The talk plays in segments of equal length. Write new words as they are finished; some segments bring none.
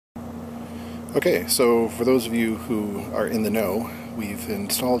Okay, so for those of you who are in the know, we've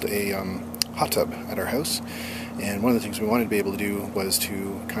installed a hot tub at our house, and one of the things we wanted to be able to do was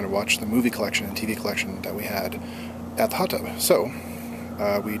to kind of watch the movie collection and TV collection that we had at the hot tub. So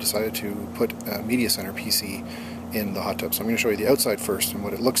we decided to put a Media Center PC in the hot tub. So I'm going to show you the outside first and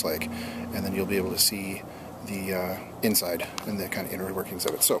what it looks like, and then you'll be able to see the inside and the kind of inner workings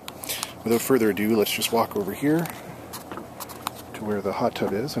of it. So without further ado, let's just walk over here to where the hot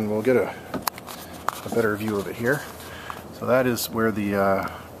tub is, and we'll get a better view of it here. So that is where the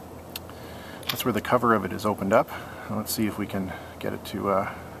cover of it is opened up. Let's see if we can get it to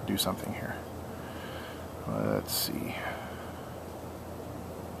do something here. Let's see.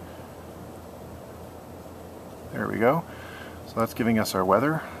 There we go. So that's giving us our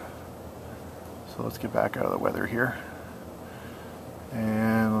weather. So let's get back out of the weather here.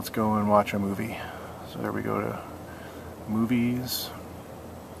 And let's go and watch a movie. So there we go to movies.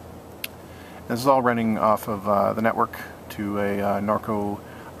 This is all running off of the network to a Norco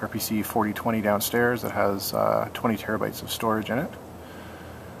RPC 4020 downstairs that has 20 terabytes of storage in it.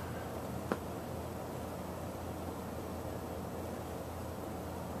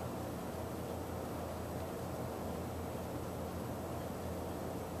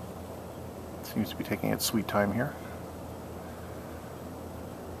 Seems to be taking its sweet time here.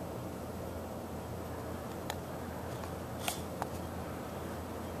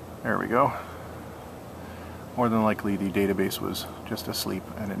 There we go. More than likely the database was just asleep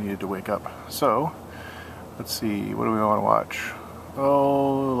and it needed to wake up. So, let's see, what do we want to watch?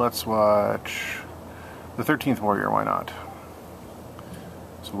 Oh, let's watch The 13th Warrior, why not?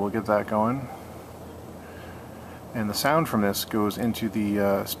 So we'll get that going. And the sound from this goes into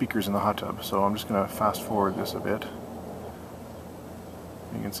the speakers in the hot tub. So I'm just going to fast forward this a bit.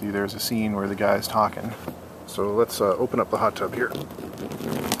 You can see there's a scene where the guy's talking. So let's open up the hot tub here.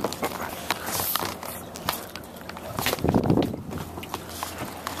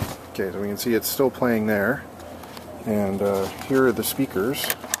 Okay, so we can see it's still playing there, and here are the speakers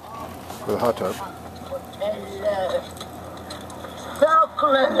for the hot tub.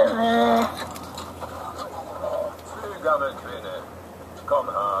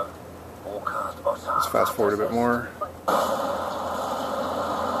 Let's fast forward a bit more. I'm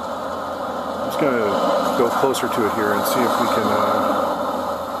just going to go closer to it here and see if we can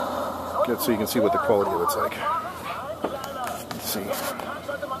get so you can see what the quality of it's like. Let's see.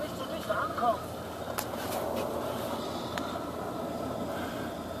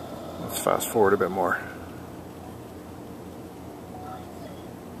 Let's fast forward a bit more.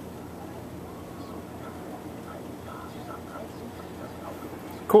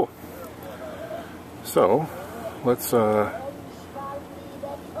 Cool. So, let's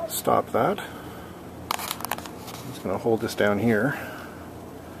stop that. I'm just going to hold this down here.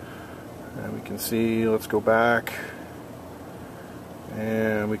 And we can see, let's go back.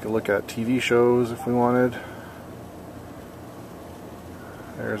 And we can look at TV shows if we wanted.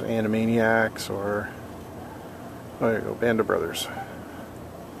 There's Animaniacs, or oh, there you go, Band of Brothers.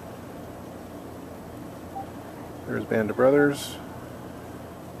 There's Band of Brothers.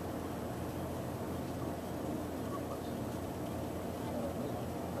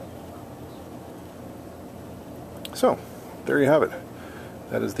 So, there you have it.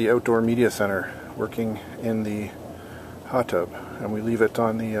 That is the outdoor media center working in the hot tub, and we leave it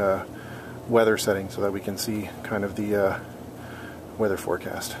on the weather setting so that we can see kind of the weather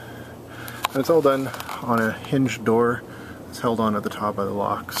forecast. And it's all done on a hinged door. It's held on at the top by the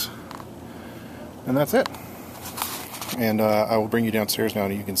locks. And that's it. And I will bring you downstairs now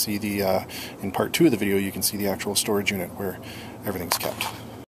and you can see the, in part 2 of the video, you can see the actual storage unit where everything's kept.